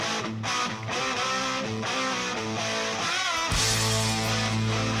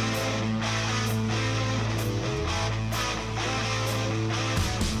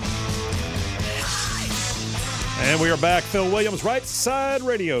And we are back. Phil Williams, Right Side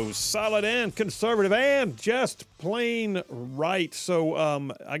Radio, solid and conservative and just plain right. So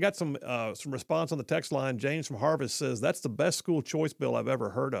I got some response on the text line. James from Harvest says, that's the best school choice bill I've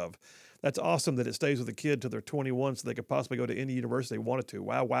ever heard of. That's awesome that it stays with the kid till they're 21 so they could possibly go to any university they wanted to.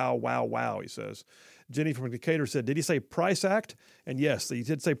 Wow, wow, wow, wow, he says. Jenny from Decatur said, did he say PRICE Act? And yes, he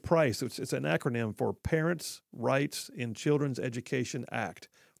did say PRICE. It's an acronym for Parents' Rights in Children's Education Act,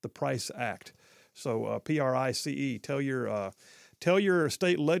 the PRICE Act. So PRICE, tell your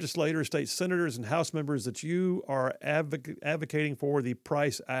state legislators, state senators, and House members that you are advocating for the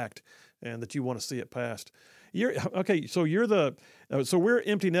PRICE Act and that you want to see it passed. So we're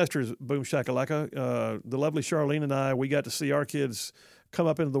empty nesters, Boom Shakalaka. The lovely Charlene and I, we got to see our kids come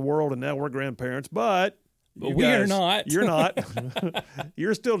up into the world, and now we're grandparents. But we're not. You're not.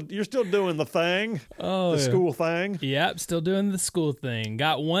 You're still doing the thing, school thing. Yep, still doing the school thing.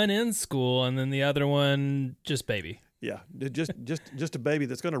 Got one in school, and then the other one just baby. Yeah, just a baby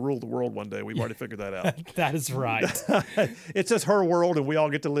that's going to rule the world one day. We've already figured that out. That is right. It's just her world, and we all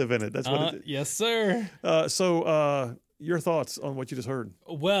get to live in it. That's what it is. Yes, sir. So your thoughts on what you just heard?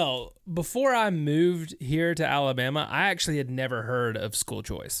 Well, before I moved here to Alabama, I actually had never heard of school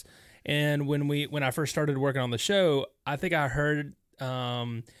choice. And when I first started working on the show, I think I heard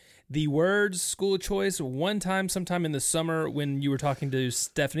the words school choice one time, sometime in the summer when you were talking to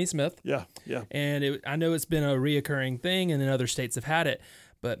Stephanie Smith. Yeah. And I know it's been a reoccurring thing, and then other states have had it.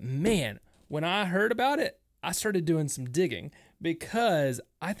 But man, when I heard about it, I started doing some digging because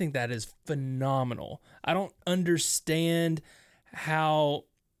I think that is phenomenal. I don't understand how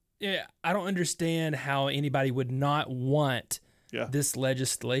anybody would not want this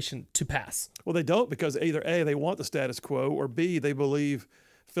legislation to pass. Well, they don't, because either A, they want the status quo, or B, they believe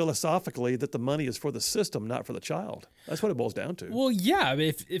philosophically that the money is for the system, not for the child. That's what it boils down to. Well, yeah,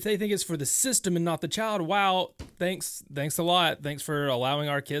 if they think it's for the system and not the child, wow, thanks a lot. Thanks for allowing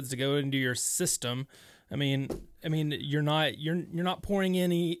our kids to go into your system. I mean, you're not pouring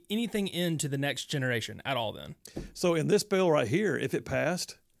anything into the next generation at all then. So in this bill right here, if it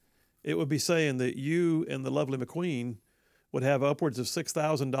passed, it would be saying that you and the lovely McQueen would have upwards of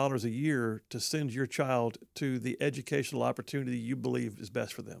 $6,000 a year to send your child to the educational opportunity you believe is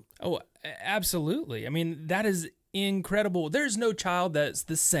best for them. Oh, absolutely. I mean, that is incredible. There's no child that's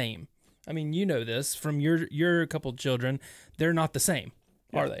the same. I mean, you know this from your couple children. They're not the same,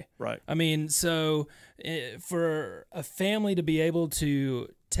 are they? Right. I mean, so for a family to be able to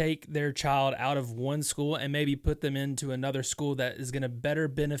take their child out of one school and maybe put them into another school that is going to better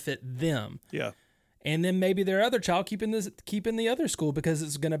benefit them. Yeah. And then maybe their other child keep in the other school because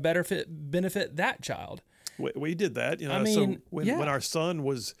it's going to benefit that child. We did that. I mean, so when our son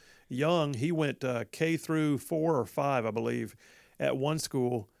was young, he went K through 4 or 5, I believe, at one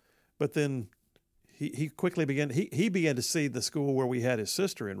school. But then he quickly began to see the school where we had his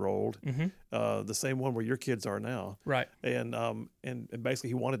sister enrolled, the same one where your kids are now. Right. And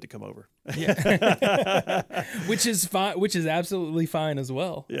basically he wanted to come over. Yeah. Which is fine, which is absolutely fine as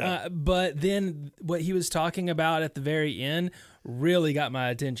well. Yeah. But then what he was talking about at the very end really got my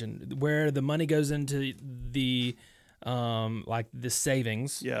attention, where the money goes into the like the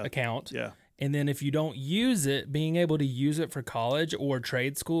savings account. Yeah. And then if you don't use it, being able to use it for college or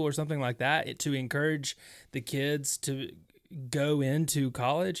trade school or something like that, to encourage the kids to go into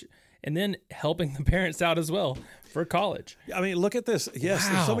college, and then helping the parents out as well for college. I mean, look at this. Yes,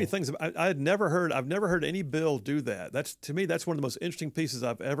 Wow. There's so many things. I've never heard any bill do that. To me, that's one of the most interesting pieces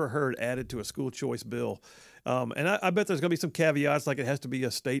I've ever heard added to a school choice bill. And I bet there's going to be some caveats, like it has to be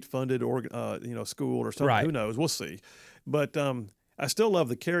a state-funded school or something. Right. Who knows? We'll see. But I still love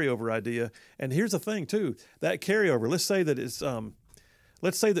the carryover idea. And here's the thing too: that carryover. Let's say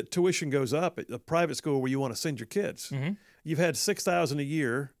that tuition goes up at a private school where you want to send your kids. Mm-hmm. You've had $6,000 a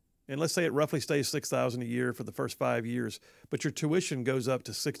year, and let's say it roughly stays $6,000 a year for the first 5 years, but your tuition goes up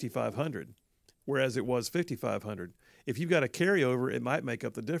to $6,500, whereas it was $5,500. If you've got a carryover, it might make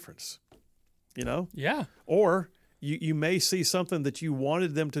up the difference. You know? Yeah. Or you may see something that you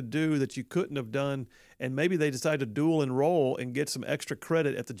wanted them to do that you couldn't have done, and maybe they decide to dual enroll and get some extra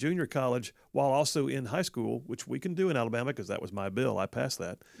credit at the junior college while also in high school, which we can do in Alabama because that was my bill. I passed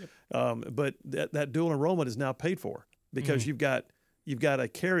that. Yep. But that dual enrollment is now paid for because you've got a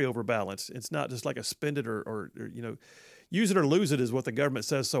carryover balance. It's not just like a spend it or use it or lose it is what the government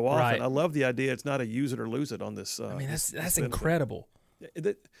says so often. Right. I love the idea. It's not a use it or lose it on this. I mean, that's incredible.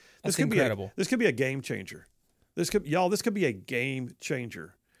 This could incredible. This could be a game changer. This could be a game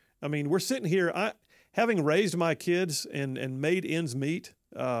changer. I mean, we're sitting here, having raised my kids and made ends meet,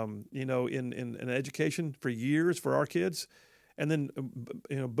 in education for years for our kids, and then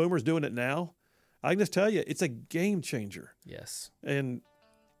Boomer's doing it now. I can just tell you, it's a game changer. Yes. And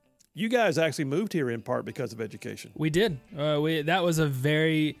you guys actually moved here in part because of education. We did. That was a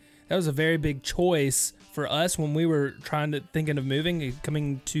very big choice for us when we were thinking of moving,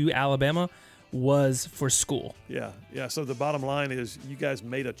 coming to Alabama, was for school. Yeah. So the bottom line is you guys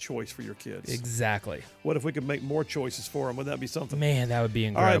made a choice for your kids. Exactly. What if we could make more choices for them? Wouldn't that be something? Man, that would be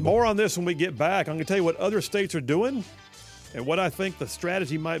incredible. All right, more on this when we get back. I'm going to tell you what other states are doing and what I think the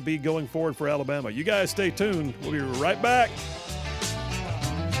strategy might be going forward for Alabama. You guys stay tuned. We'll be right back.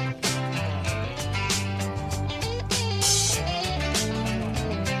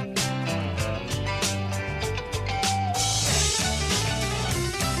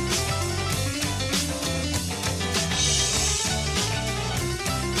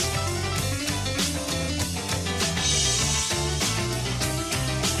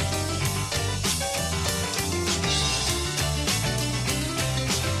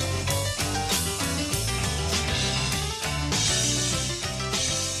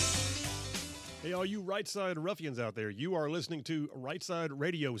 All you right side ruffians out there, you are listening to Right Side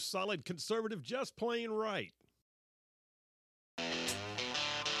Radio, solid conservative, just plain right.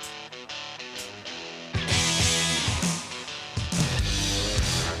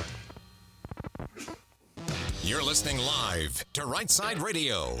 You're listening live to Right Side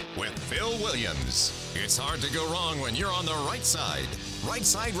Radio with Phil Williams. It's hard to go wrong when you're on the right side. Right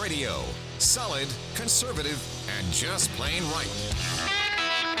Side Radio, solid, conservative, and just plain right.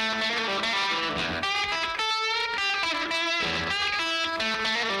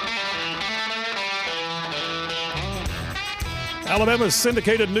 Alabama's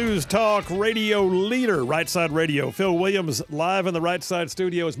syndicated news talk radio leader, Right Side Radio. Phil Williams live in the Right Side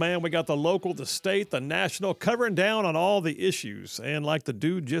studios. Man, we got the local, the state, the national, covering down on all the issues. And like the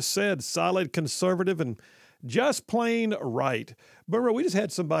dude just said, solid, conservative, and just plain right. But we just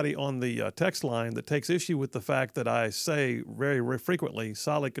had somebody on the text line that takes issue with the fact that I say very, very frequently,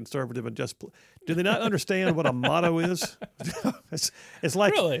 solid, conservative, and just. Do they not understand what a motto is? It's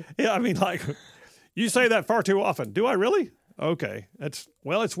like, really? Yeah, I mean, like, you say that far too often. Do I really? Okay. It's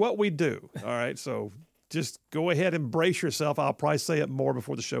what we do. All right. So just go ahead and brace yourself. I'll probably say it more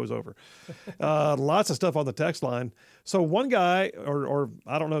before the show's over. Lots of stuff on the text line. So one guy, or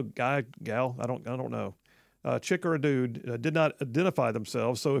I don't know, guy, gal, I don't know, chick or a dude, did not identify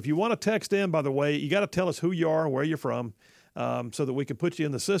themselves. So if you want to text in, by the way, you got to tell us who you are and where you're from, so that we can put you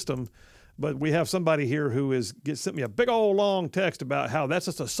in the system. But we have somebody here who sent me a big old long text about how that's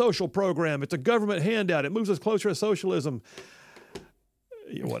just a social program. It's a government handout. It moves us closer to socialism.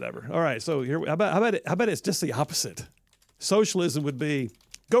 Yeah, whatever. All right. So here, how about it's just the opposite? Socialism would be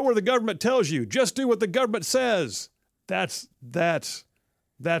go where the government tells you. Just do what the government says. That's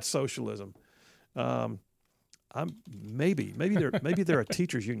socialism. Maybe they're a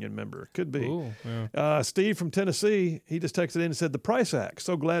teachers union member. Could be. Ooh, yeah. Steve from Tennessee, he just texted in and said the Price Act.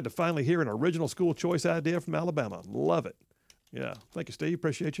 So glad to finally hear an original school choice idea from Alabama. Love it. Yeah, thank you, Steve.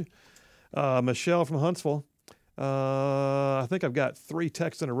 Appreciate you. Michelle from Huntsville. I think I've got 3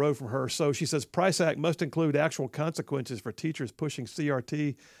 texts in a row from her. So she says Price Act must include actual consequences for teachers pushing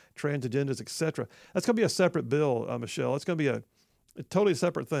CRT, trans agendas, etc. That's going to be a separate bill, Michelle. It's going to be a totally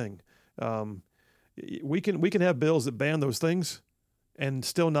separate thing. We can have bills that ban those things and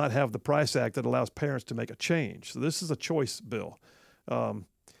still not have the Price Act that allows parents to make a change. So this is a choice bill.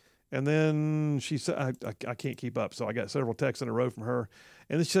 And then she said, I can't keep up. So I got several texts in a row from her.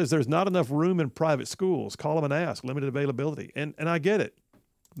 And then she says, there's not enough room in private schools. Call them and ask. Limited availability. And I get it.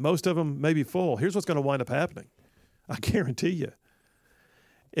 Most of them may be full. Here's what's going to wind up happening. I guarantee you.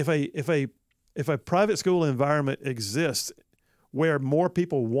 If a private school environment exists where more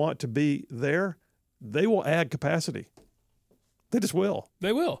people want to be there, they will add capacity. They just will.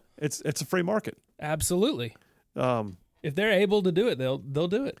 They will. It's a free market. Absolutely. If they're able to do it, they'll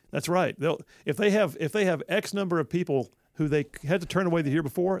do it. That's right. If they have X number of people who they had to turn away the year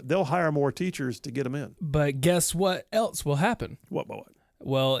before, they'll hire more teachers to get them in. But guess what else will happen? What?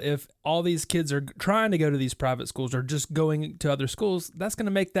 Well, if all these kids are trying to go to these private schools or just going to other schools, that's going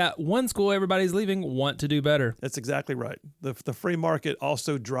to make that one school everybody's leaving want to do better. That's exactly right. The free market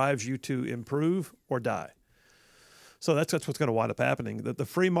also drives you to improve or die. So that's what's going to wind up happening. The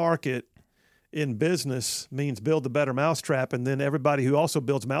free market in business means build the better mousetrap, and then everybody who also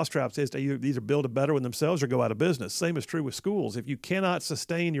builds mousetraps is to either build a better one themselves or go out of business. Same is true with schools. If you cannot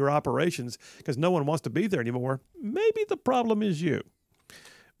sustain your operations because no one wants to be there anymore, maybe the problem is you.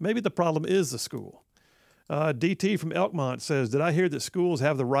 Maybe the problem is the school. DT from Elkmont says, did I hear that schools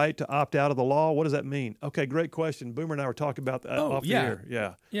have the right to opt out of the law? What does that mean? Okay, great question. Boomer and I were talking about that off the air.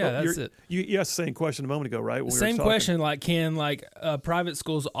 Yeah. Yeah, that's it. You asked the same question a moment ago, right? Same question, like can private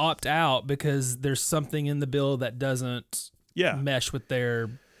schools opt out because there's something in the bill that doesn't mesh with their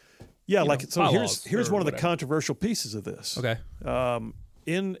here's one of the controversial pieces of this. Okay.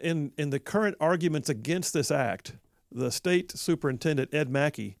 In the current arguments against this act, the state superintendent, Ed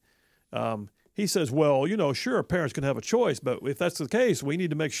Mackey, he says, well, sure, parents can have a choice, but if that's the case, we need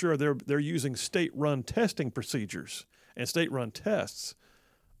to make sure they're using state-run testing procedures and state-run tests.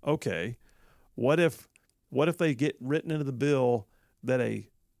 Okay, what if they get written into the bill that a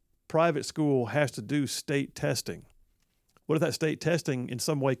private school has to do state testing? What if that state testing in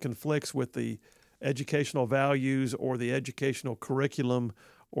some way conflicts with the educational values or the educational curriculum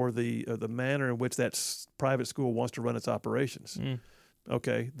or the manner in which that private school wants to run its operations?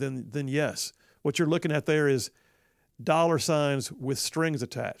 Okay, then yes. What you're looking at there is dollar signs with strings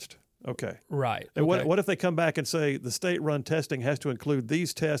attached. Okay. Right. And what if they come back and say the state-run testing has to include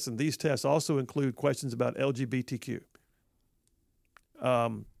these tests, and these tests also include questions about LGBTQ?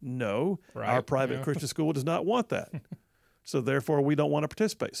 No, our private Christian school does not want that. So therefore, we don't want to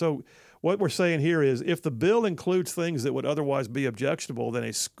participate. So what we're saying here is if the bill includes things that would otherwise be objectionable,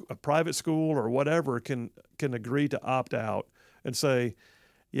 then a private school or whatever can agree to opt out and say,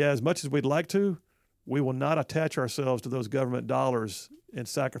 yeah, as much as we'd like to, we will not attach ourselves to those government dollars and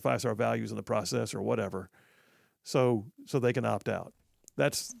sacrifice our values in the process or whatever. So they can opt out.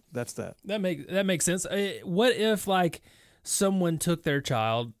 That's that. That makes sense. What if someone took their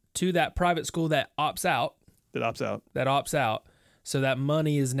child to that private school that opts out? That opts out. So that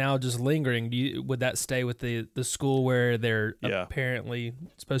money is now just lingering. Would that stay with the school where they're apparently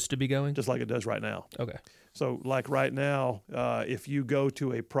supposed to be going? Just like it does right now. Okay. So like right now, if you go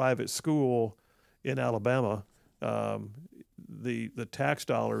to a private school in Alabama, the tax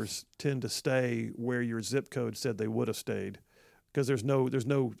dollars tend to stay where your zip code said they would have stayed, because there's no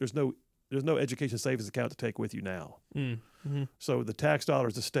education savings account to take with you now. Mm-hmm. So the tax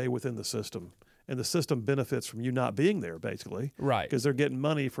dollars to stay within the system. And the system benefits from you not being there, basically. Right. Because they're getting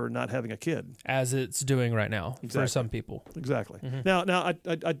money for not having a kid. As it's doing right now for some people. Exactly. Mm-hmm. Now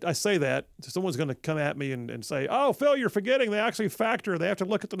I say that. Someone's going to come at me and say, oh, Phil, you're forgetting they actually factor. They have to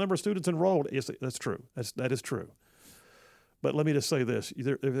look at the number of students enrolled. Yes, that's true. That is true. But let me just say this.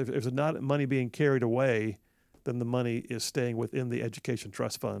 If there's not money being carried away, then the money is staying within the Education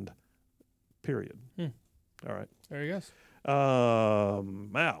Trust Fund, period. All right. There you go.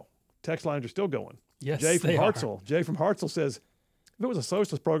 Wow. Text lines are still going. Yes, Jay from Hartselle says, if it was a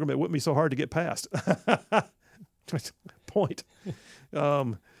socialist program, it wouldn't be so hard to get past. Point.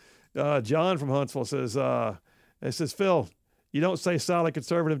 John from Huntsville says, Phil, you don't say solid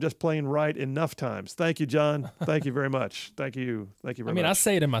conservative, just plain right enough times. Thank you, John. Thank you very much. Thank you very much. I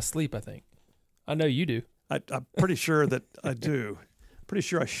say it in my sleep, I think. I know you do. I'm pretty sure that I do. Pretty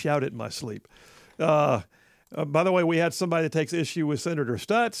sure I shout it in my sleep. By the way, we had somebody that takes issue with Senator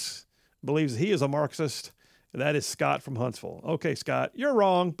Stutz, believes he is a Marxist, and that is Scott from Huntsville. Okay, Scott, you're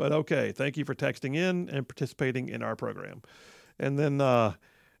wrong, but okay. Thank you for texting in and participating in our program. And then the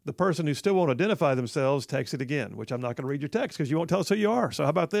person who still won't identify themselves texted again, which I'm not going to read your text because you won't tell us who you are. So how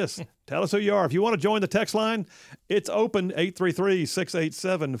about this? Tell us who you are. If you want to join the text line, it's open,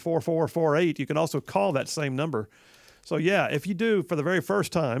 833-687-4448. You can also call that same number. So yeah, if you do for the very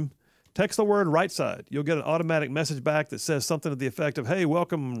first time, text the word right side. You'll get an automatic message back that says something to the effect of, hey,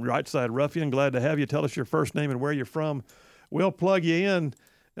 welcome, right side ruffian. Glad to have you. Tell us your first name and where you're from. We'll plug you in,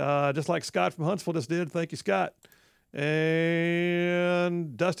 just like Scott from Huntsville just did. Thank you, Scott.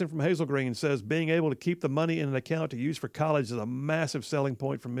 And Dustin from Hazel Green says, being able to keep the money in an account to use for college is a massive selling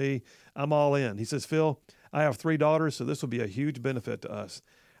point for me. I'm all in. He says, Phil, I have 3 daughters, so this will be a huge benefit to us.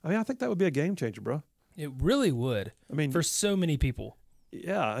 I think that would be a game changer, bro. It really would. For so many people.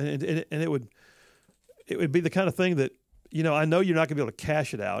 Yeah, and it would be the kind of thing that, I know you're not going to be able to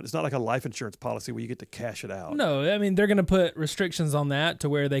cash it out. It's not like a life insurance policy where you get to cash it out. No, they're going to put restrictions on that to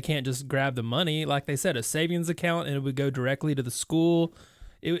where they can't just grab the money. Like they said, a savings account, and it would go directly to the school.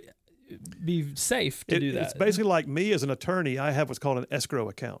 It would be safe to do that. It's basically like me as an attorney. I have what's called an escrow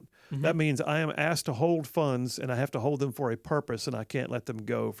account. Mm-hmm. That means I am asked to hold funds, and I have to hold them for a purpose, and I can't let them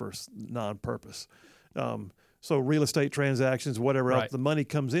go for non-purpose. So real estate transactions, whatever else, the money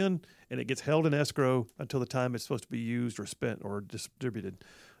comes in and it gets held in escrow until the time it's supposed to be used or spent or distributed.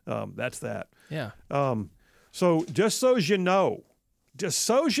 That's that. Yeah. So just so you know,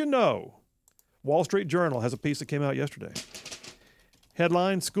 Wall Street Journal has a piece that came out yesterday.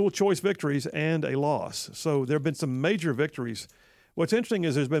 Headline, school choice victories and a loss. So there have been some major victories. What's interesting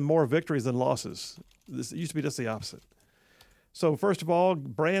is there's been more victories than losses. This it used to be just the opposite. So first of all,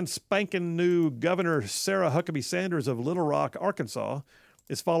 brand spanking new Governor Sarah Huckabee Sanders of Little Rock, Arkansas,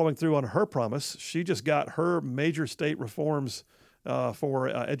 is following through on her promise. She just got her major state reforms for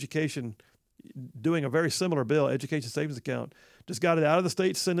education, doing a very similar bill, Education Savings Account, just got it out of the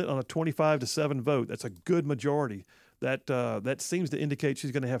state Senate on a 25-7 vote. That's a good majority. That seems to indicate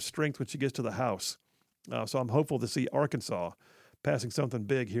she's going to have strength when she gets to the House. So I'm hopeful to see Arkansas passing something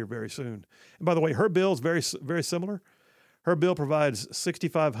big here very soon. And by the way, her bill is very, very similar. Her bill provides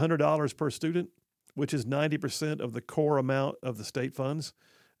 $6,500 per student, which is 90% of the core amount of the state funds.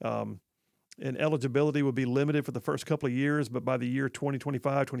 And eligibility will be limited for the first couple of years, but by the year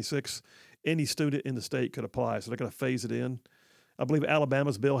 2025, 26, any student in the state could apply. So they're going to phase it in. I believe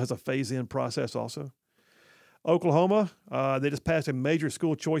Alabama's bill has a phase-in process also. Oklahoma, they just passed a major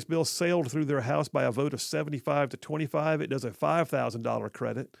school choice bill, sailed through their House by a vote of 75-25. It does a $5,000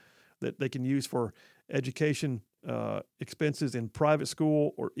 credit that they can use for education expenses in private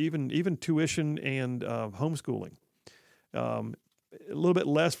school or even tuition and homeschooling. A little bit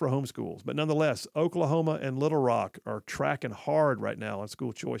less for homeschools, but nonetheless, Oklahoma and Little Rock are tracking hard right now on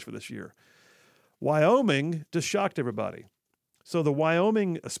school choice for this year. Wyoming just shocked everybody. So the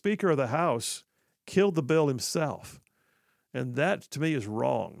Wyoming Speaker of the House killed the bill himself, and that to me is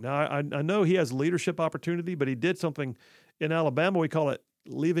wrong. Now I know he has leadership opportunity, but he did something in Alabama. We call it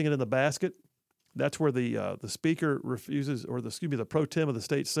leaving it in the basket. That's where the speaker refuses, or the pro tem of the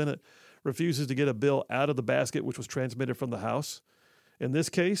state Senate refuses to get a bill out of the basket, which was transmitted from the House. In this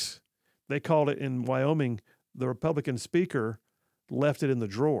case, they called it in Wyoming, the Republican speaker left it in the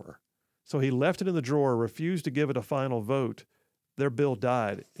drawer. So he left it in the drawer, refused to give it a final vote. Their bill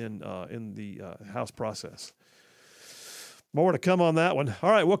died in the House process. More to come on that one. All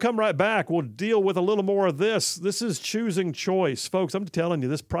right, we'll come right back. We'll deal with a little more of this. This is choosing choice. Folks, I'm telling you,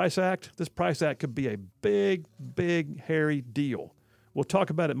 this Price Act could be a big, big, hairy deal. We'll talk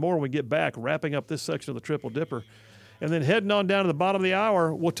about it more when we get back, wrapping up this section of the Triple Dipper. And then heading on down to the bottom of the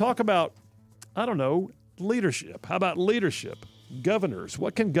hour, we'll talk about, leadership. How about leadership? Governors.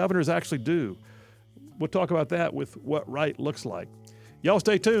 What can governors actually do? We'll talk about that with what right looks like. Y'all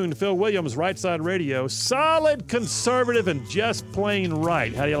stay tuned. Phil Williams, Right Side Radio. Solid, conservative, and just plain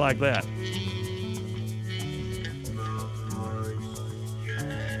right. How do you like that?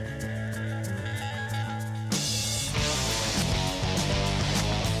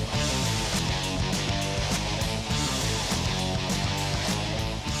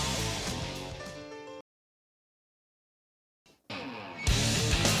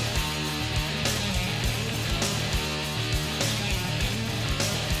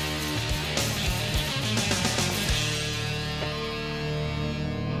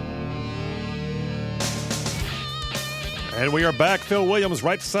 And we are back. Phil Williams,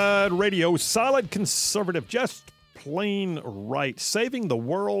 Right Side Radio. Solid, conservative, just plain right. Saving the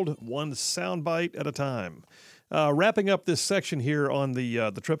world one soundbite at a time. Wrapping up this section here on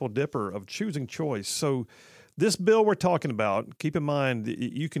the Triple Dipper of choosing choice. So this bill we're talking about, keep in mind,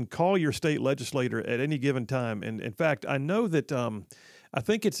 you can call your state legislator at any given time. And in fact, I know that I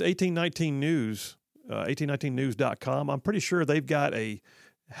think it's 1819 News, 1819news.com. I'm pretty sure they've got a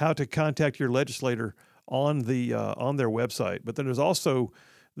how to contact your legislator on their website, but then there's also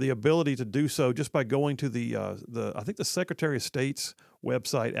the ability to do so just by going to the I think the Secretary of State's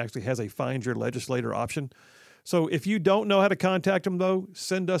website actually has a Find Your Legislator option. So if you don't know how to contact them, though,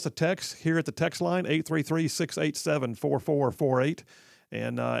 send us a text here at the text line 833-687-4448,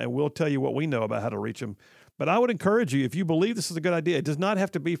 and we'll tell you what we know about how to reach them. But I would encourage you, if you believe this is a good idea, it does not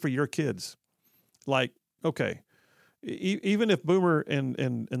have to be for your kids. Like, okay. Even if Boomer and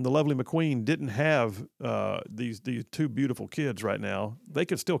the lovely McQueen didn't have these two beautiful kids right now, they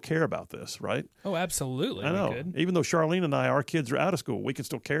could still care about this, right? Oh, absolutely. I know. Even though Charlene and our kids are out of school, we can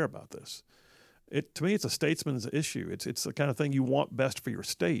still care about this. To me, it's a statesman's issue. It's the kind of thing you want best for your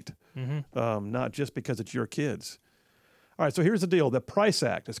state, not just because it's your kids. All right, so here's the deal. The Price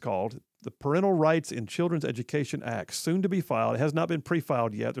Act is called the Parental Rights in Children's Education Act, soon to be filed. It has not been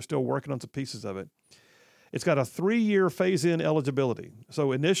pre-filed yet. They're still working on some pieces of it. It's got a 3-year phase-in eligibility.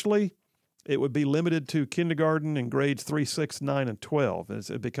 So initially, it would be limited to kindergarten and grades 3, 6, 9, and 12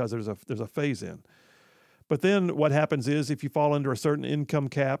 because there's a phase-in. But then what happens is if you fall under a certain income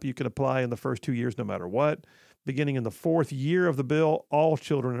cap, you can apply in the first 2 years no matter what. Beginning in the 4th year of the bill, all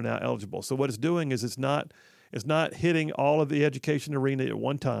children are now eligible. So what it's doing is it's not hitting all of the education arena at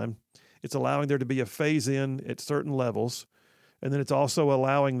one time. It's allowing there to be a phase-in at certain levels. And then it's also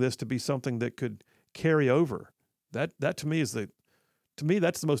allowing this to be something that could carry over. That to me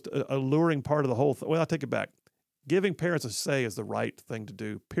that's the most alluring part of the whole thing. Well, I'll take it back. Giving parents a say is the right thing to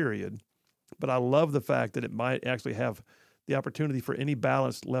do, period. but I love the fact that it might actually have the opportunity for any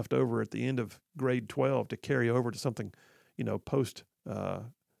balance left over at the end of grade 12 to carry over to something, post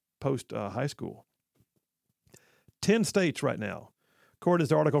high school. 10 states right now, according to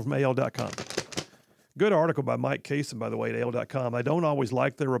this article from AL.com. Good article by Mike Cason, by the way, at AL.com. I don't always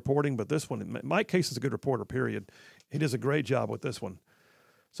like their reporting, but this one, Mike Cason's a good reporter, period. He does a great job with this one.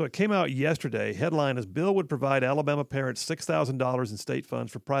 So it came out yesterday. Headline is, Bill would provide Alabama parents $6,000 in state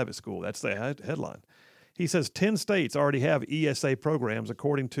funds for private school. That's the headline. He says 10 states already have ESA programs,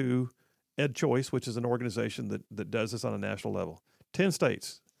 according to EdChoice, which is an organization that does this on a national level. 10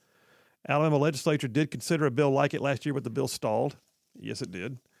 states. Alabama legislature did consider a bill like it last year, but the bill stalled. Yes, it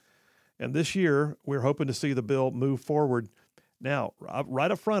did. And this year, we're hoping to see the bill move forward. Now,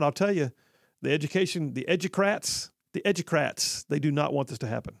 right up front, I'll tell you, the educrats, they do not want this to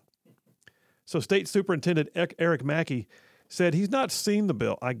happen. So State Superintendent Eric Mackey said he's not seen the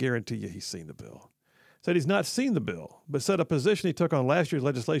bill. I guarantee you he's seen the bill. Said he's not seen the bill, but said a position he took on last year's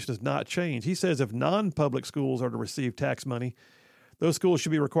legislation has not changed. He says if non-public schools are to receive tax money, those schools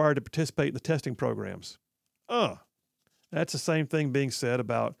should be required to participate in the testing programs. That's the same thing being said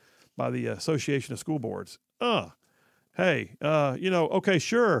by the Association of School Boards. Okay,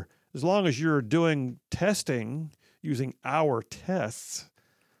 sure, as long as you're doing testing using our tests.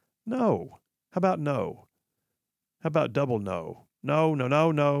 No. How about no? How about double no?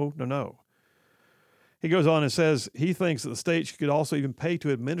 No. He goes on and says he thinks that the state could also even pay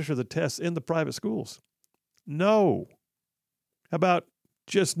to administer the tests in the private schools. No. How about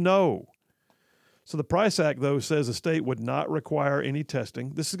just no? So the Price Act, though, says the state would not require any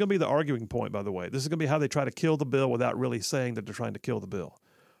testing. This is going to be the arguing point, by the way. This is going to be how they try to kill the bill without really saying that they're trying to kill the bill.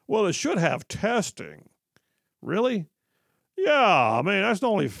 Well, it should have testing. Really? Yeah, I mean, that's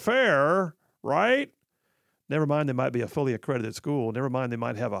only fair, right? Never mind they might be a fully accredited school. Never mind they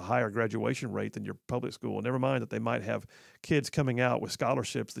might have a higher graduation rate than your public school. Never mind that they might have kids coming out with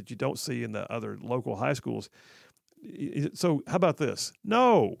scholarships that you don't see in the other local high schools. So how about this?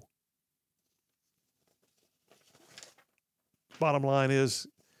 No. Bottom line is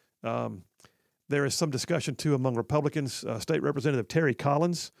there is some discussion, too, among Republicans. State Representative Terry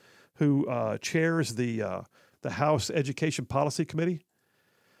Collins, who chairs the House Education Policy Committee.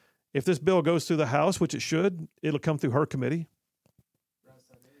 If this bill goes through the House, which it should, it'll come through her committee.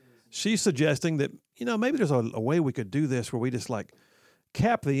 She's suggesting that, maybe there's a way we could do this where we just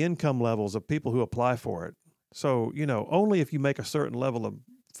cap the income levels of people who apply for it. So, only if you make a certain level of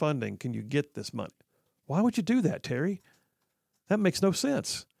funding can you get this money. Why would you do that, Terry? That makes no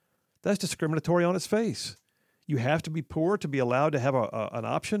sense. That's discriminatory on its face. You have to be poor to be allowed to have an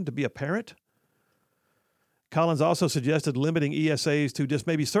option to be a parent. Collins also suggested limiting ESAs to just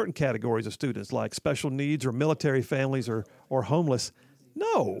maybe certain categories of students, like special needs or military families or homeless.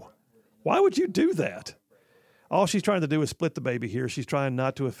 No. Why would you do that? All she's trying to do is split the baby here. She's trying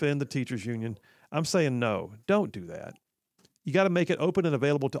not to offend the teachers union. I'm saying no, don't do that. You got to make it open and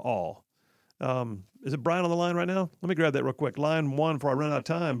available to all. Is it Brian on the line right now? Let me grab that real quick. Line 1 before I run out of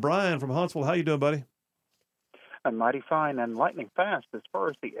time. Brian from Huntsville, how you doing, buddy? I'm mighty fine and lightning fast as far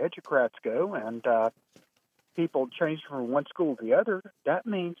as the educrats go, and people change from one school to the other. That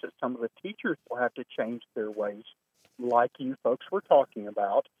means that some of the teachers will have to change their ways, like you folks were talking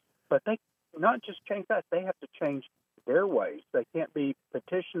about. But they not just change that, they have to change their ways. They can't be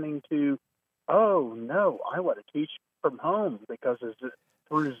petitioning to, oh, no, I want to teach from home because it's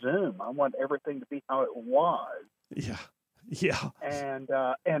through Zoom. I want everything to be how it was. Yeah.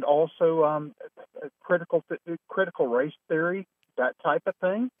 And also critical race theory, that type of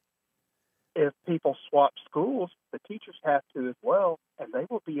thing. If people swap schools, the teachers have to as well, and they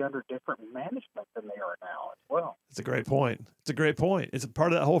will be under different management than they are now as well. It's a great point. It's a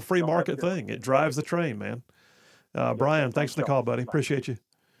part of that whole free market thing. It drives the train, man. Brian, thanks for the call, buddy. Appreciate you.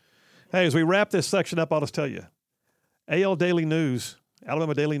 Hey, as we wrap this section up, I'll just tell you, Alabama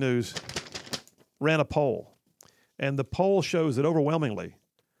Daily News, ran a poll, and the poll shows that overwhelmingly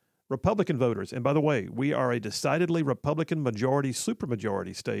Republican voters, and by the way, we are a decidedly Republican majority,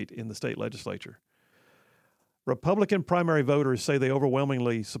 supermajority state in the state legislature. Republican primary voters say they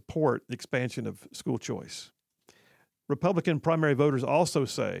overwhelmingly support the expansion of school choice. Republican primary voters also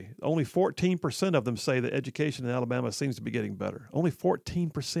say only 14% of them say that education in Alabama seems to be getting better. Only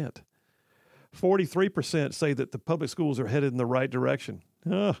 14%. 43% say that the public schools are headed in the right direction.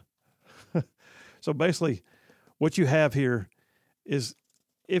 So basically, what you have here is,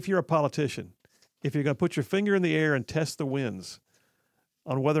 if you're a politician, if you're going to put your finger in the air and test the winds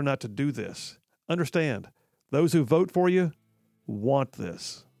on whether or not to do this, understand, those who vote for you want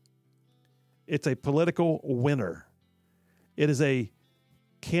this. It's a political winner. It is a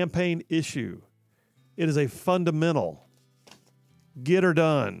campaign issue. It is a fundamental. Get her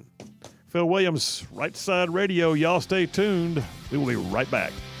done. Phil Williams, Right Side Radio. Y'all stay tuned. We will be right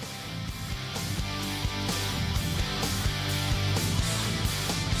back.